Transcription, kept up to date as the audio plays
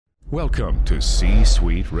Welcome to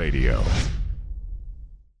C-Suite Radio.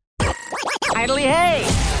 Idly hey!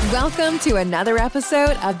 Welcome to another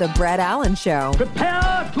episode of The Brett Allen Show,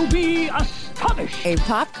 Prepare to be astonished! a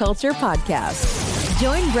pop culture podcast.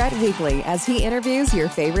 Join Brett weekly as he interviews your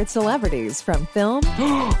favorite celebrities from film,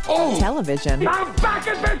 television, I'm back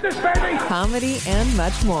in business, baby! comedy, and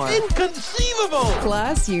much more. Inconceivable!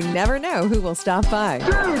 Plus, you never know who will stop by.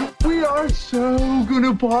 Dude, we are so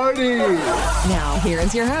gonna party! Now, here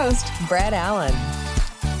is your host, Brett Allen.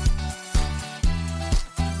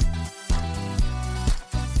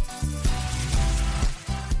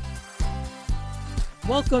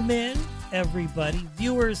 Welcome in, everybody,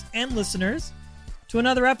 viewers and listeners, to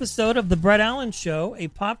another episode of The Brett Allen Show, a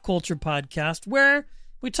pop culture podcast where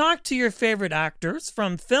we talk to your favorite actors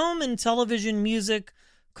from film and television, music,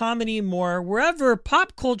 comedy, more. Wherever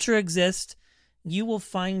pop culture exists, you will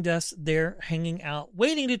find us there hanging out,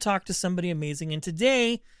 waiting to talk to somebody amazing. And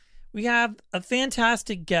today, we have a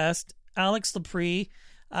fantastic guest, Alix Lapri.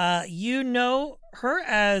 You know her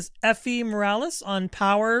as Effie Morales on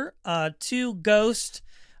Power 2 Ghost,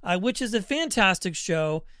 which is a fantastic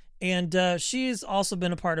show. And she's also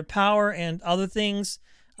been a part of Power and other things.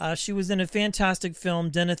 She was in a fantastic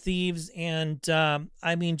film, Den of Thieves, and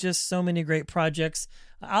just so many great projects.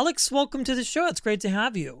 Alix, welcome to the show. It's great to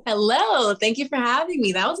have you. Hello. Thank you for having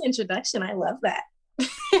me. That was an introduction. I love that.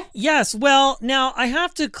 Yes. Well, now I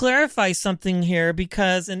have to clarify something here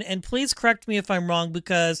because, and please correct me if I'm wrong,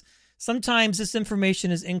 because sometimes this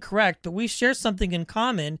information is incorrect, but we share something in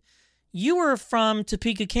common. You were from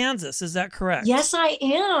Topeka, Kansas. Is that correct? Yes, I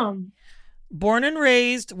am. Born and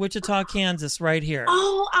raised Wichita, Kansas, right here.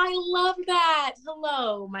 Oh, I love that.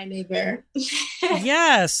 Hello, my neighbor.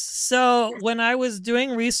 Yes. So when I was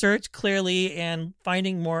doing research, clearly, and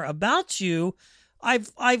finding more about you,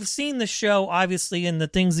 I've seen the show, obviously, and the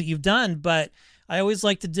things that you've done, but I always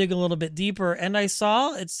like to dig a little bit deeper. And I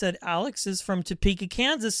saw it said Alix is from Topeka,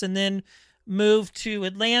 Kansas, and then moved to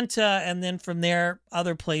Atlanta, and then from there,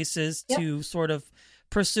 other places to sort of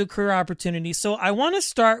pursue career opportunities. So I want to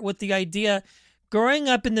start with the idea, growing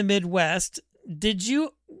up in the Midwest, did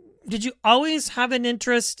you always have an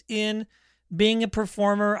interest in being a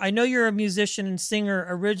performer? I know you're a musician and singer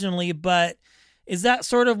originally, but is that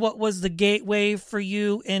sort of what was the gateway for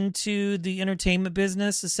you into the entertainment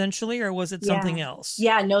business, essentially, or was it something else?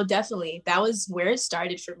 Yeah, no, definitely. That was where it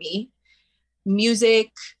started for me.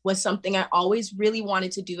 Music was something I always really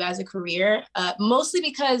wanted to do as a career, mostly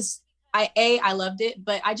because I loved it,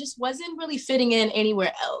 but I just wasn't really fitting in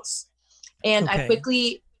anywhere else. And I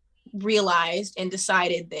quickly realized and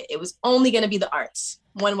decided that it was only going to be the arts,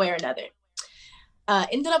 one way or another.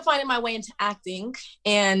 Ended up finding my way into acting,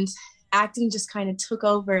 and acting just kind of took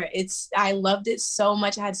over. I loved it so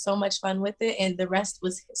much. I had so much fun with it, and the rest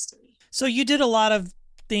was history. So you did a lot of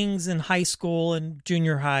things in high school and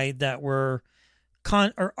junior high that were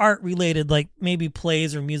or art related, like maybe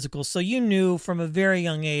plays or musicals. So you knew from a very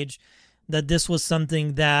young age that this was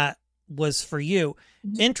something that was for you.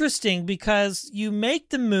 Mm-hmm. Interesting, because you make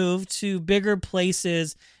the move to bigger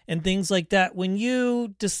places and things like that. When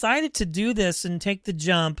you decided to do this and take the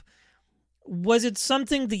jump, was it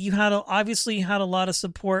something that you obviously had a lot of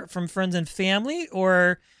support from friends and family,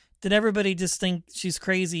 or did everybody just think she's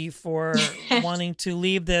crazy for wanting to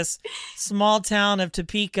leave this small town of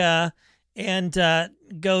Topeka and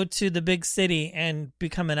go to the big city and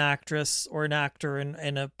become an actress or an actor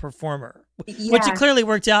and a performer, which it clearly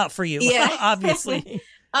worked out for you, obviously.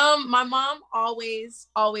 My mom always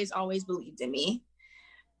believed in me.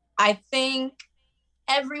 I think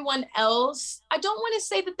everyone else, I don't want to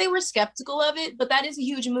say that they were skeptical of it, but that is a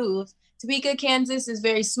huge move. Topeka, Kansas is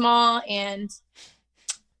very small, and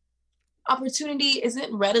opportunity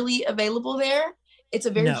isn't readily available there. It's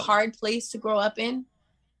a very hard place to grow up in.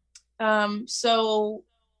 So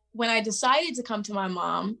when I decided to come to my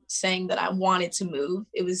mom saying that I wanted to move,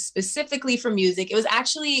 it was specifically for music. It was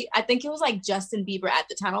actually, I think it was like Justin Bieber at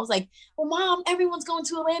the time. I was like, well, Mom, everyone's going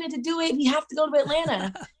to Atlanta to do it. You have to go to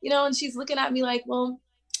Atlanta, and she's looking at me like, well,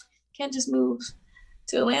 can't just move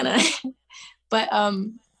to Atlanta. But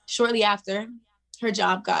shortly after, her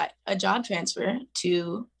job got a job transfer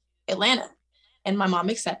to Atlanta, and my mom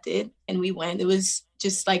accepted, and we went. It was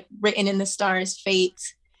just like written in the stars,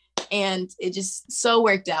 fate. And it just so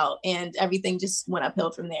worked out, and everything just went uphill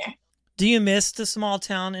from there. Do you miss the small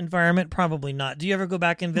town environment? Probably not. Do you ever go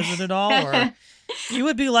back and visit at all? Or you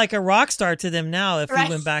would be like a rock star to them now if you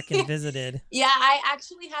went back and visited. Yeah, I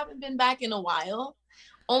actually haven't been back in a while,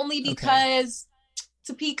 only because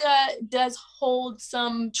Topeka does hold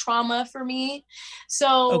some trauma for me.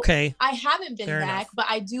 So I haven't been back, but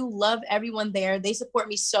I do love everyone there. They support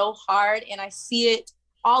me so hard, and I see it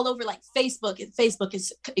all over like Facebook. And Facebook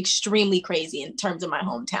is extremely crazy in terms of my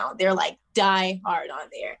hometown. They're like die hard on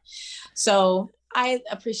there. So I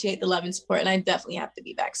appreciate the love and support, and I definitely have to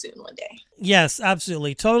be back soon one day. Yes,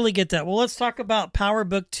 absolutely. Totally get that. Well, let's talk about Power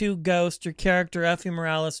Book 2 Ghost, your character, Effie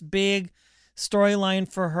Morales. Big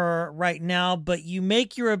storyline for her right now, but you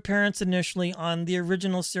make your appearance initially on the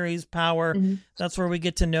original series Power. Mm-hmm. That's where we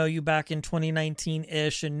get to know you back in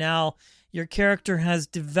 2019-ish, and now your character has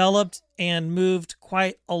developed and moved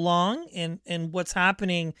quite along in what's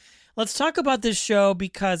happening. Let's talk about this show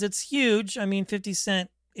because it's huge. I mean, 50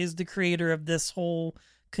 Cent is the creator of this whole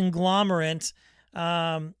conglomerate,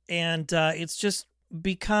 and it's just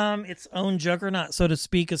become its own juggernaut, so to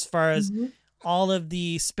speak, as far as all of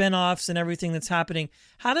the spinoffs and everything that's happening.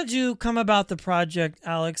 How did you come about the project,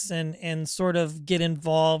 Alix, and sort of get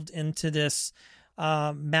involved into this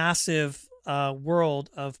massive world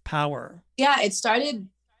of Power? Yeah, it started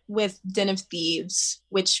with Den of Thieves,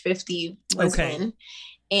 which 50 was in,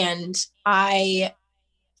 and I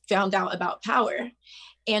found out about Power.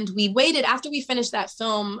 And we waited after we finished that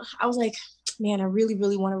film. I was like, man, I really,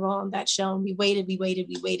 really want to roll on that show. And we waited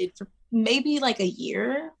for maybe like a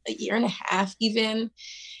year and a half even.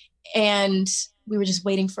 And we were just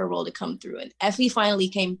waiting for a role to come through. And Effie finally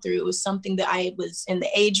came through. It was something that I was in the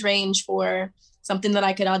age range for, something that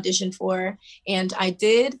I could audition for. And I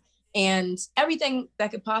did. And everything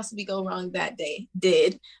that could possibly go wrong that day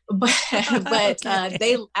did. But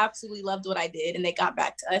they absolutely loved what I did. And they got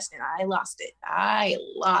back to us and I lost it. I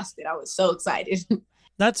was so excited.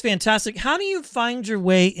 That's fantastic. How do you find your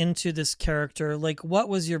way into this character? Like, what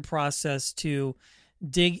was your process to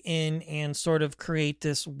dig in and sort of create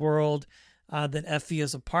this world that Effie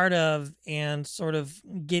is a part of and sort of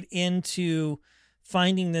get into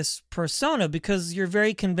finding this persona? Because you're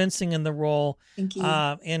very convincing in the role. Thank you.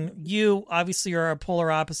 And you obviously are a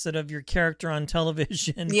polar opposite of your character on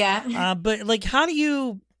television. Yeah. But like, how do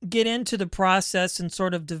you get into the process and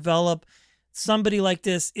sort of develop somebody like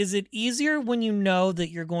this? Is it easier when you know that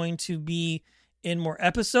you're going to be in more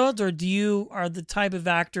episodes, or are the type of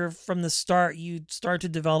actor from the start, you start to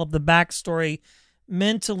develop the backstory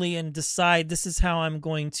mentally and decide this is how I'm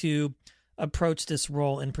going to approach this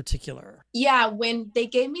role in particular? Yeah, when they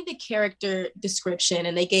gave me the character description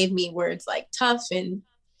and they gave me words like tough and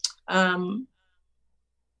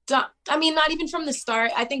I mean, not even from the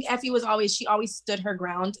start. I think Effie she always stood her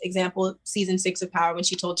ground. Example, season 6 of Power, when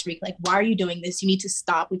she told Tariq, like, why are you doing this? You need to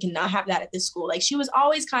stop. We cannot have that at this school. Like, she was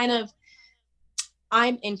always kind of,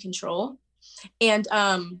 I'm in control. And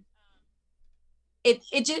it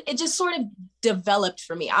just sort of developed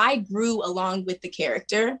for me. I grew along with the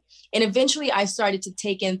character. And eventually I started to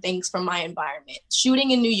take in things from my environment.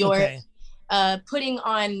 Shooting in New York, putting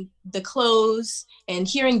on the clothes and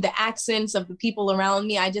hearing the accents of the people around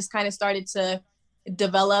me, I just kind of started to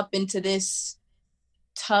develop into this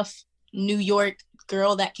tough New York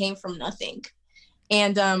girl that came from nothing.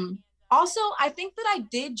 And also, I think that I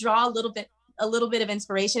did draw a little bit of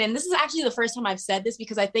inspiration. And this is actually the first time I've said this,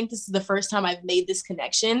 because I think this is the first time I've made this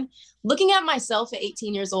connection. Looking at myself at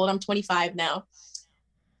 18 years old, I'm 25 now.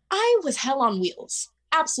 I was hell on wheels.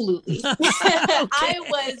 Absolutely. I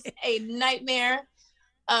was a nightmare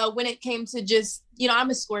when it came to just, I'm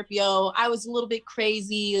a Scorpio. I was a little bit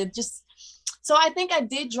crazy. So I think I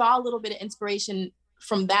did draw a little bit of inspiration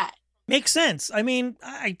from that. Makes sense. I mean,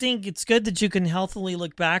 I think it's good that you can healthily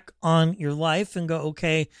look back on your life and go,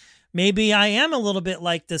 okay, maybe I am a little bit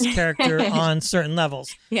like this character on certain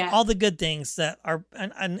levels. Yeah. All the good things that are, and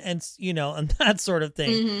that sort of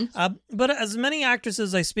thing. Mm-hmm. But as many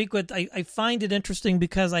actresses I speak with, I find it interesting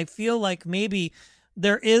because I feel like maybe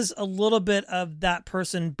there is a little bit of that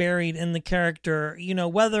person buried in the character,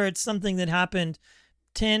 whether it's something that happened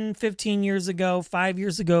 10, 15 years ago, 5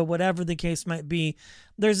 years ago, whatever the case might be.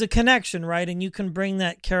 There's a connection, right? And you can bring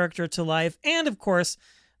that character to life. And of course,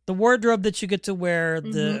 the wardrobe that you get to wear,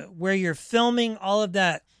 where you're filming, all of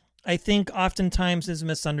that, I think oftentimes is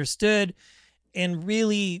misunderstood, and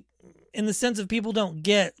really in the sense of people don't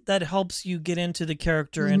get that helps you get into the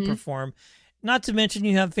character and perform. Not to mention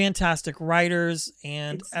you have fantastic writers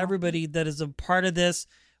and everybody that is a part of this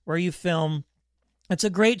where you film. It's a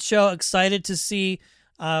great show. Excited to see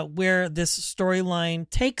where this storyline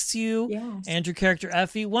takes you and your character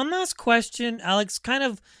Effie. One last question, Alix, kind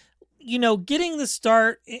of, getting the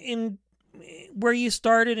start in where you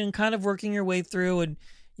started and kind of working your way through, and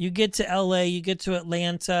you get to LA, you get to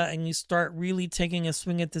Atlanta, and you start really taking a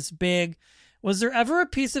swing at this big. Was there ever a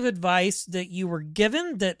piece of advice that you were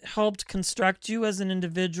given that helped construct you as an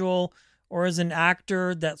individual or as an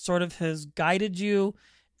actor that sort of has guided you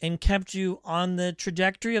and kept you on the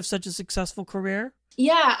trajectory of such a successful career?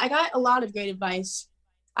 Yeah, I got a lot of great advice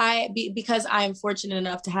Because I'm fortunate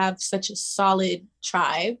enough to have such a solid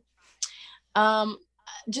tribe.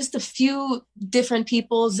 Just a few different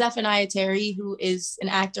people. Zephaniah Terry, who is an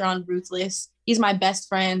actor on Ruthless, he's my best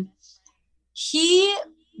friend. He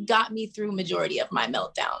got me through majority of my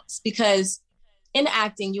meltdowns, because in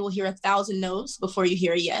acting, you will hear 1,000 no's before you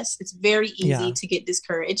hear a yes. It's very easy to get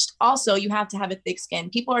discouraged. Also, you have to have a thick skin.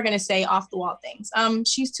 People are going to say off the wall things.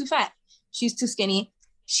 She's too fat. She's too skinny.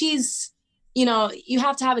 You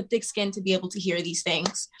have to have a thick skin to be able to hear these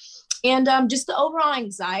things. And just the overall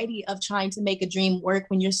anxiety of trying to make a dream work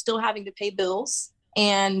when you're still having to pay bills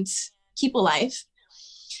and keep a life.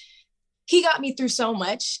 He got me through so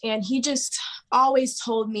much, and he just always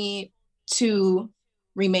told me to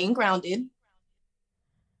remain grounded,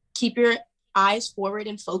 keep your eyes forward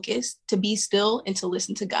and focused, to be still and to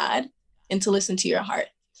listen to God and to listen to your heart.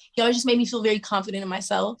 He always just made me feel very confident in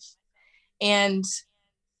myself. And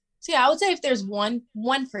so, I would say if there's one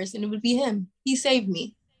person, it would be him. He saved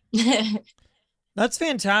me. That's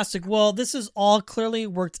fantastic. Well, this has all clearly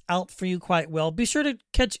worked out for you quite well. Be sure to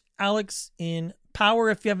catch Alix in Power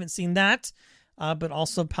if you haven't seen that, but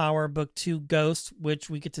also Power Book 2 Ghost, which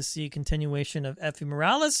we get to see a continuation of Effie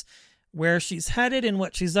Morales, where she's headed and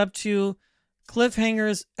what she's up to.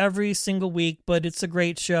 Cliffhangers every single week, but it's a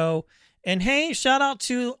great show. And hey, shout out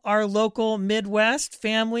to our local Midwest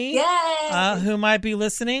family who might be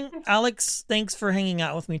listening. Alix, thanks for hanging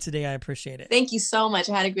out with me today. I appreciate it. Thank you so much.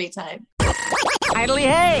 I had a great time. Idly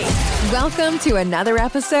hey! Welcome to another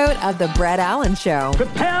episode of The Brett Allen Show,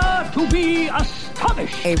 Prepare to be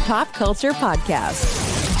astonished. a pop culture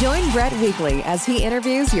podcast. Join Brett weekly as he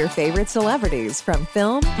interviews your favorite celebrities from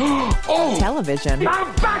film, television,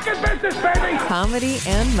 I'm back in business, baby! comedy,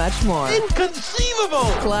 and much more.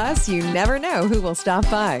 Inconceivable! Plus, you never know who will stop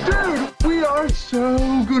by. Dude, we are so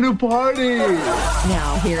gonna party!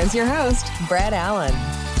 Now, here is your host, Brett Allen.